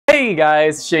Hey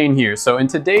guys, Shane here. So in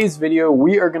today's video,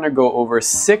 we are gonna go over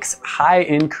 6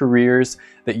 high-end careers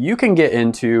that you can get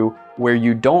into where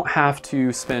you don't have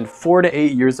to spend 4 to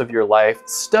 8 years of your life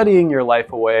studying your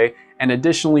life away. And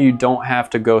additionally, you don't have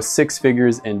to go 6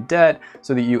 figures in debt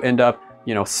so that you end up,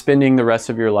 spending the rest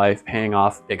of your life paying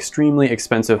off extremely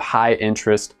expensive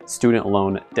high-interest student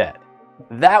loan debt.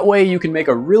 That way you can make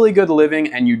a really good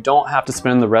living and you don't have to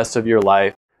spend the rest of your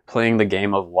life playing the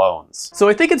game of loans. So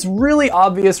I think it's really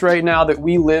obvious right now that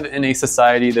we live in a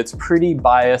society that's pretty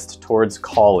biased towards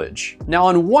college. Now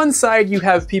on one side, you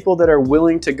have people that are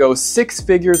willing to go 6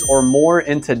 figures or more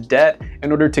into debt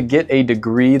in order to get a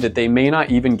degree that they may not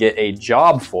even get a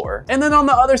job for. And then on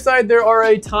the other side, there are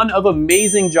a ton of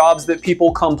amazing jobs that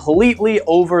people completely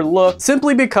overlook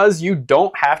simply because you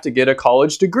don't have to get a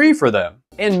college degree for them.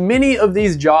 And many of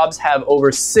these jobs have over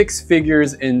 6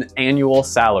 figures in annual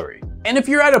salary. And if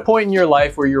you're at a point in your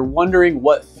life where you're wondering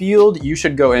what field you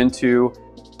should go into,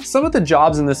 some of the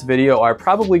jobs in this video are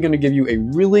probably going to give you a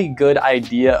really good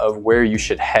idea of where you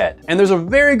should head. And there's a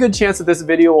very good chance that this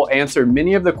video will answer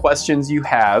many of the questions you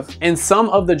have, and some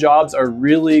of the jobs are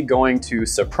really going to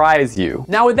surprise you.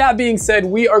 Now with that being said,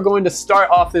 we are going to start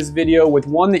off this video with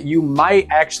one that you might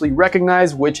actually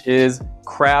recognize, which is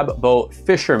crab boat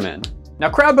fisherman. Now,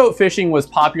 crab boat fishing was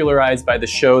popularized by the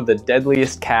show The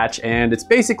Deadliest Catch, and it's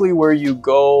basically where you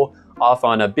go off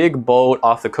on a big boat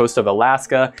off the coast of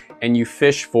Alaska and you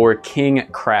fish for king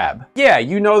crab. Yeah,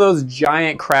 you know those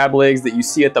giant crab legs that you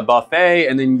see at the buffet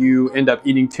and then you end up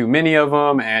eating too many of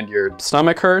them and your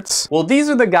stomach hurts? Well, these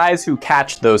are the guys who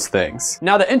catch those things.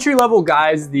 Now the entry-level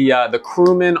guys, the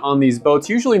crewmen on these boats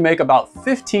usually make about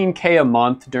 $15K a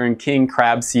month during king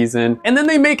crab season, and then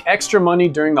they make extra money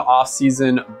during the off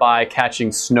season by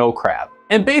catching snow crab.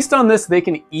 And based on this, they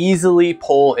can easily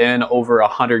pull in over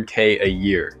 $100K a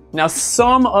year. Now,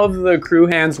 some of the crew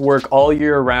hands work all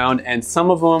year round, and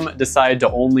some of them decide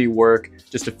to only work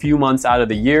just a few months out of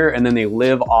the year, and then they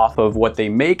live off of what they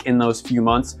make in those few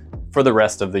months for the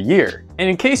rest of the year. And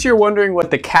in case you're wondering what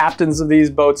the captains of these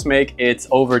boats make, it's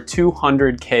over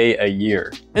 $200K a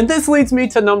year. And this leads me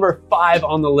to number 5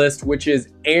 on the list, which is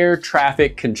air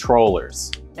traffic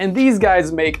controllers. And these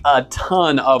guys make a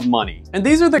ton of money. And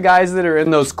these are the guys that are in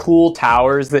those cool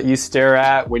towers that you stare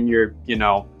at when you're,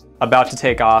 about to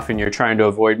take off and you're trying to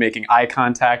avoid making eye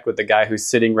contact with the guy who's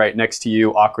sitting right next to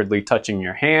you, awkwardly touching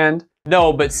your hand.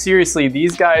 No, but seriously,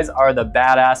 these guys are the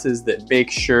badasses that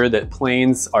make sure that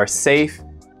planes are safe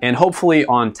and hopefully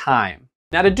on time.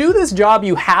 Now to do this job,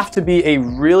 you have to be a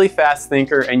really fast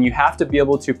thinker and you have to be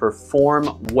able to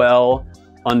perform well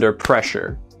under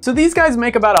pressure. So these guys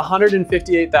make about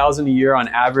 $158,000 a year on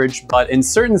average, but in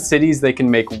certain cities they can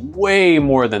make way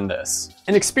more than this.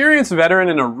 An experienced veteran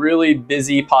in a really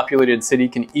busy, populated city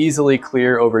can easily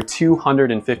clear over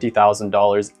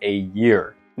 $250,000 a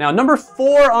year. Now, number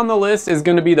 4 on the list is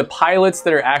going to be the pilots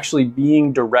that are actually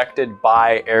being directed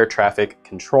by air traffic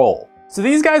control. So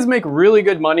these guys make really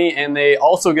good money, and they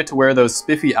also get to wear those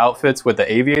spiffy outfits with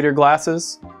the aviator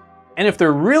glasses. And if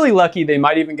they're really lucky, they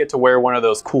might even get to wear one of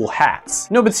those cool hats.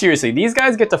 No, but seriously, these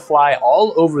guys get to fly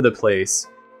all over the place,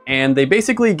 and they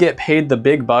basically get paid the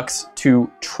big bucks to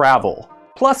travel.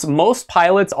 Plus, most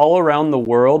pilots all around the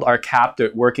world are capped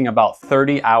at working about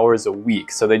 30 hours a week,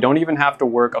 so they don't even have to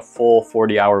work a full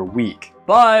 40-hour week.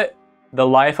 But the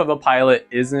life of a pilot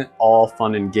isn't all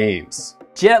fun and games.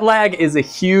 Jet lag is a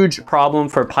huge problem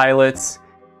for pilots.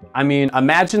 I mean,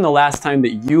 imagine the last time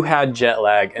that you had jet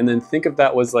lag and then think if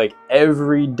that was like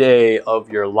every day of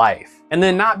your life. And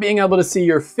then not being able to see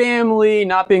your family,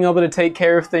 not being able to take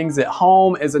care of things at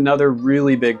home is another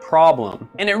really big problem.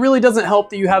 And it really doesn't help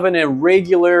that you have an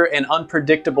irregular and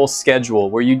unpredictable schedule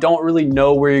where you don't really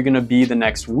know where you're gonna be the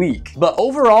next week. But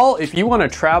overall, if you wanna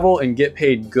travel and get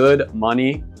paid good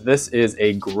money, this is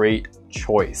a great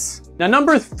choice. Now,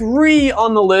 number 3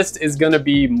 on the list is going to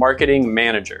be marketing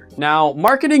manager. Now,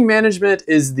 marketing management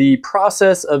is the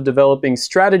process of developing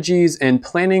strategies and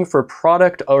planning for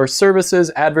product or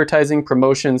services, advertising,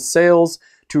 promotion, sales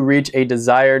to reach a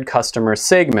desired customer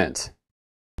segment.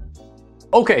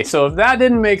 Okay, so if that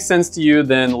didn't make sense to you,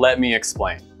 then let me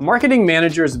explain. Marketing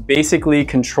managers basically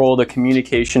control the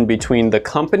communication between the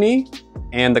company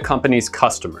and the company's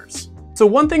customers. So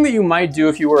one thing that you might do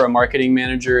if you were a marketing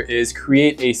manager is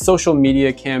create a social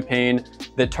media campaign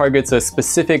that targets a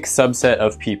specific subset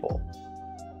of people.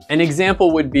 An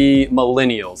example would be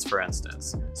millennials, for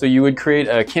instance. So you would create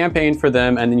a campaign for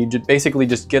them and then you basically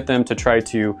just get them to try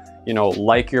to,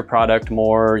 like your product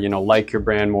more, like your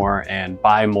brand more and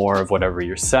buy more of whatever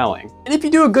you're selling. And if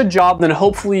you do a good job, then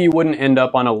hopefully you wouldn't end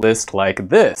up on a list like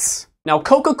this. Now,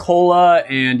 Coca-Cola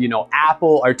and,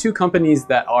 Apple are two companies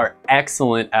that are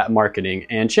excellent at marketing,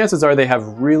 and chances are they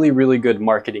have really, really good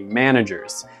marketing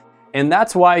managers. And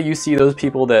that's why you see those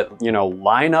people that,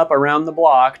 line up around the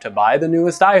block to buy the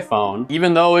newest iPhone,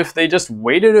 even though if they just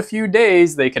waited a few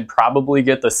days, they could probably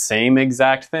get the same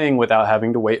exact thing without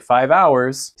having to wait 5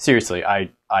 hours. Seriously, I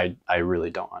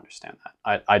really don't understand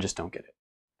that. I just don't get it.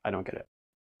 I don't get it.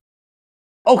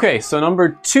 Okay, so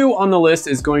number 2 on the list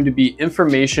is going to be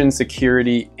information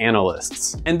security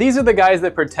analysts. And these are the guys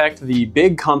that protect the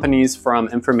big companies from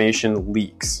information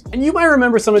leaks. And you might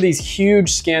remember some of these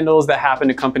huge scandals that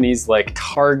happened to companies like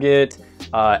Target,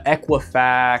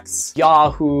 Equifax,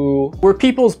 Yahoo, where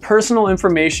people's personal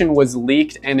information was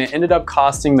leaked and it ended up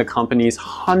costing the companies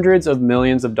hundreds of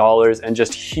millions of dollars and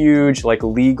just huge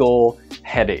legal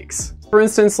headaches. For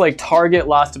instance, Target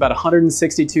lost about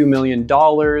 $162 million.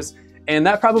 And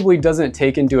that probably doesn't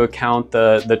take into account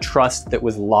the trust that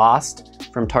was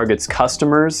lost from Target's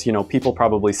customers. People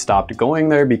probably stopped going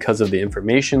there because of the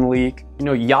information leak.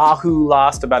 Yahoo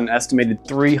lost about an estimated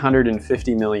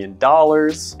 $350 million.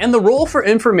 And the role for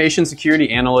information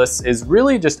security analysts is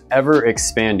really just ever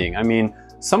expanding. I mean,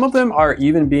 some of them are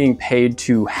even being paid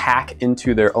to hack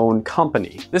into their own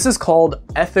company. This is called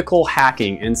ethical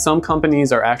hacking, and some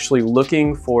companies are actually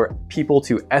looking for people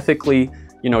to ethically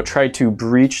try to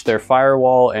breach their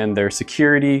firewall and their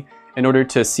security in order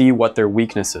to see what their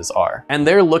weaknesses are. And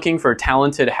they're looking for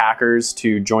talented hackers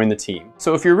to join the team.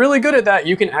 So if you're really good at that,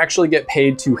 you can actually get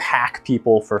paid to hack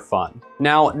people for fun.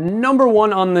 Now, number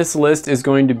 1 on this list is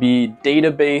going to be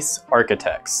database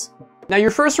architects. Now,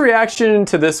 your first reaction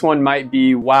to this one might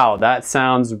be, wow, that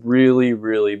sounds really,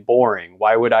 really boring.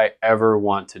 Why would I ever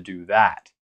want to do that?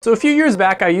 So a few years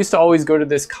back, I used to always go to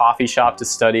this coffee shop to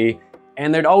study,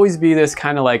 and there'd always be this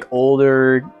kind of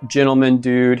older gentleman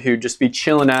dude who'd just be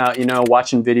chilling out,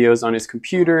 watching videos on his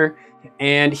computer.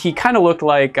 And he kind of looked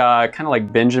like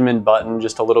Benjamin Button,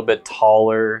 just a little bit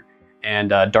taller and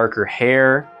darker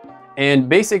hair. And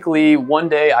basically one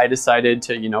day I decided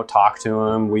to, talk to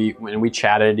him. We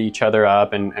chatted each other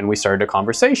up and we started a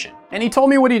conversation. And he told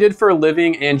me what he did for a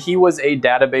living, and he was a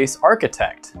database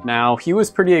architect. Now, he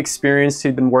was pretty experienced.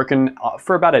 He'd been working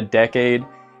for about a decade,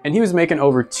 and he was making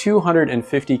over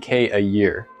 $250K a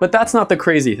year. But that's not the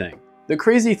crazy thing. The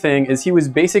crazy thing is he was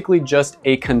basically just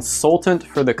a consultant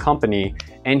for the company,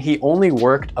 and he only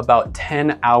worked about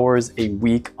 10 hours a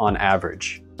week on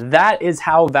average. That is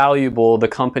how valuable the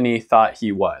company thought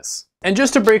he was. And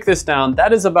just to break this down,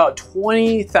 that is about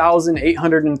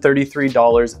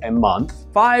 $20,833 a month,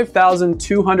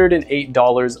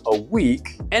 $5,208 a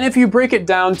week. And if you break it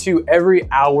down to every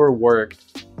hour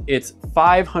worked, it's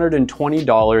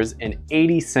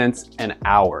 $520.80 an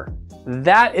hour.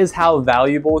 That is how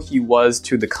valuable he was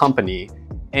to the company.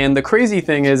 And the crazy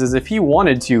thing is if he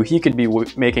wanted to, he could be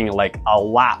making a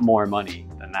lot more money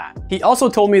than that. He also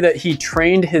told me that he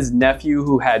trained his nephew,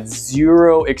 who had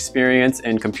zero experience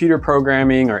in computer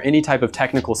programming or any type of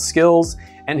technical skills,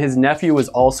 and his nephew was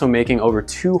also making over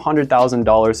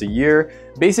 $200,000 a year,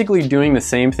 basically doing the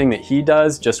same thing that he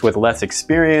does, just with less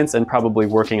experience and probably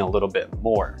working a little bit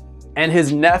more. And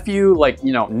his nephew,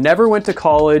 never went to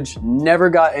college, never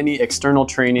got any external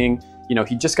training.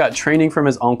 He just got training from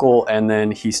his uncle, and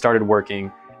then he started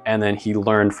working, and then he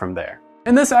learned from there.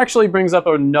 And this actually brings up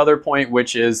another point,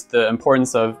 which is the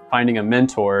importance of finding a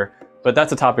mentor, but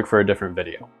that's a topic for a different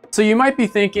video. So you might be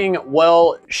thinking,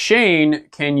 well, Shane,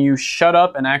 can you shut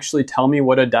up and actually tell me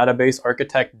what a database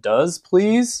architect does,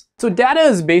 please? So data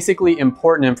is basically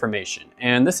important information,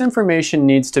 and this information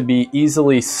needs to be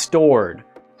easily stored,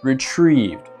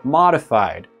 retrieved,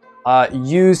 modified,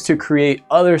 used to create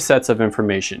other sets of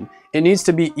information. It needs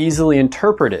to be easily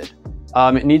interpreted.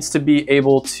 It needs to be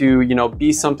able to,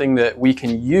 be something that we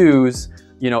can use,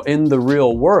 in the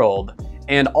real world.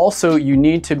 And also you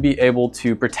need to be able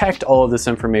to protect all of this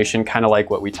information, kind of like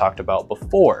what we talked about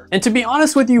before. And to be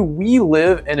honest with you, we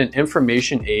live in an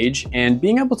information age, and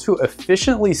being able to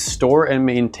efficiently store and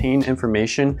maintain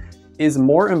information is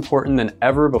more important than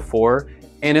ever before.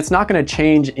 And it's not going to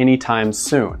change anytime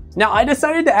soon. Now, I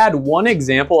decided to add one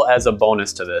example as a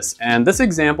bonus to this, and this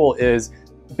example is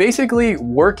basically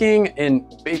working in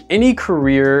any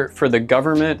career for the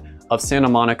government of Santa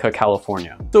Monica,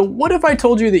 California. So what if I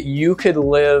told you that you could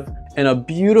live in a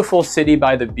beautiful city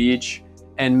by the beach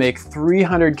and make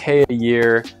 $300K a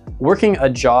year, working a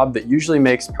job that usually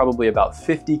makes probably about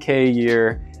 $50K a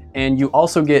year, and you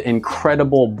also get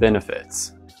incredible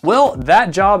benefits? Well,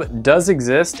 that job does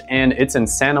exist, and it's in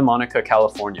Santa Monica,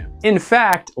 California. In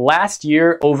fact, last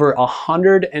year, over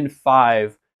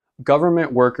 105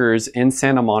 government workers in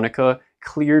Santa Monica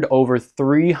cleared over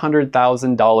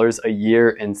 $300,000 a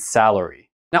year in salary.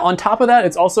 Now, on top of that,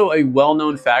 it's also a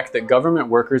well-known fact that government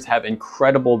workers have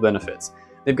incredible benefits.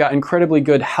 They've got incredibly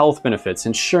good health benefits,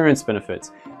 insurance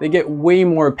benefits. They get way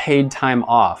more paid time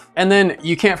off. And then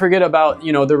you can't forget about,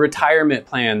 the retirement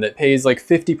plan that pays like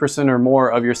 50% or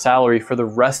more of your salary for the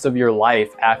rest of your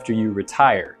life after you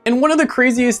retire. And one of the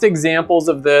craziest examples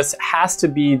of this has to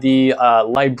be the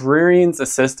librarian's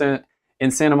assistant in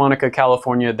Santa Monica,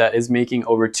 California, that is making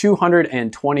over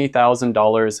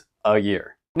 $220,000 a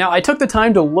year. Now, I took the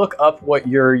time to look up what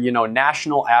your,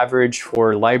 national average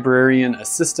for librarian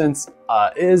assistants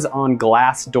is on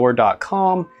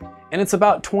glassdoor.com, and it's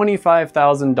about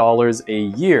 $25,000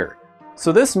 a year.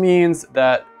 So this means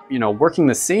that, working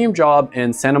the same job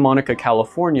in Santa Monica,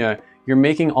 California, you're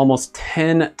making almost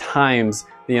 10 times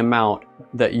the amount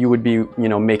that you would be,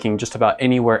 making just about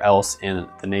anywhere else in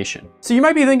the nation. So you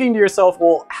might be thinking to yourself,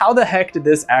 well, how the heck did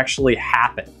this actually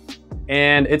happen?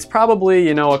 And it's probably,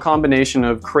 a combination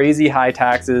of crazy high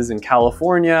taxes in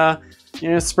California,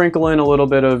 sprinkle in a little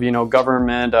bit of,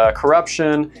 government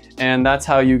corruption, and that's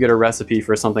how you get a recipe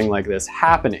for something like this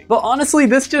happening. But honestly,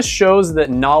 this just shows that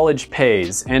knowledge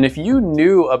pays. And if you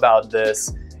knew about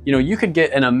this, you could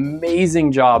get an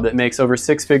amazing job that makes over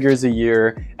 6 figures a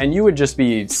year, and you would just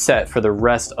be set for the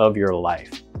rest of your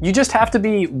life. You just have to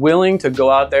be willing to go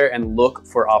out there and look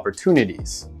for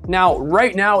opportunities. Now,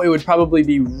 right now, it would probably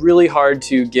be really hard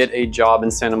to get a job in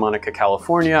Santa Monica,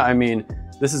 California. I mean,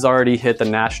 this has already hit the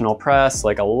national press,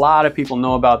 like a lot of people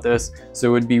know about this, so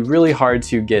it would be really hard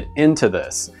to get into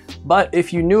this. But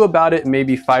if you knew about it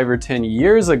maybe 5 or 10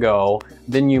 years ago,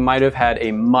 then you might have had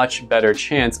a much better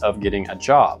chance of getting a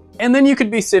job. And then you could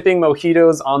be sipping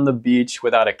mojitos on the beach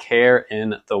without a care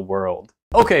in the world.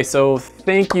 Okay, so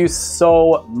thank you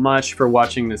so much for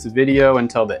watching this video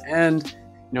until the end.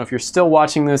 If you're still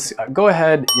watching this, go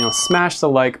ahead, smash the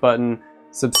like button,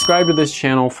 subscribe to this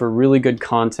channel for really good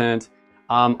content.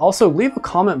 Also, leave a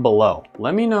comment below.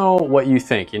 Let me know what you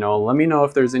think. Let me know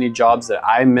if there's any jobs that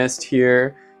I missed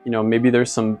here. Maybe there's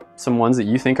some ones that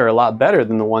you think are a lot better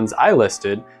than the ones I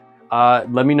listed.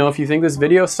 Let me know if you think this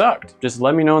video sucked. Just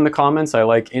let me know in the comments. I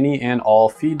like any and all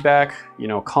feedback,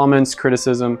 comments,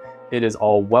 criticism. It is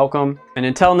all welcome. And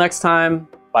until next time,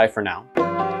 bye for now.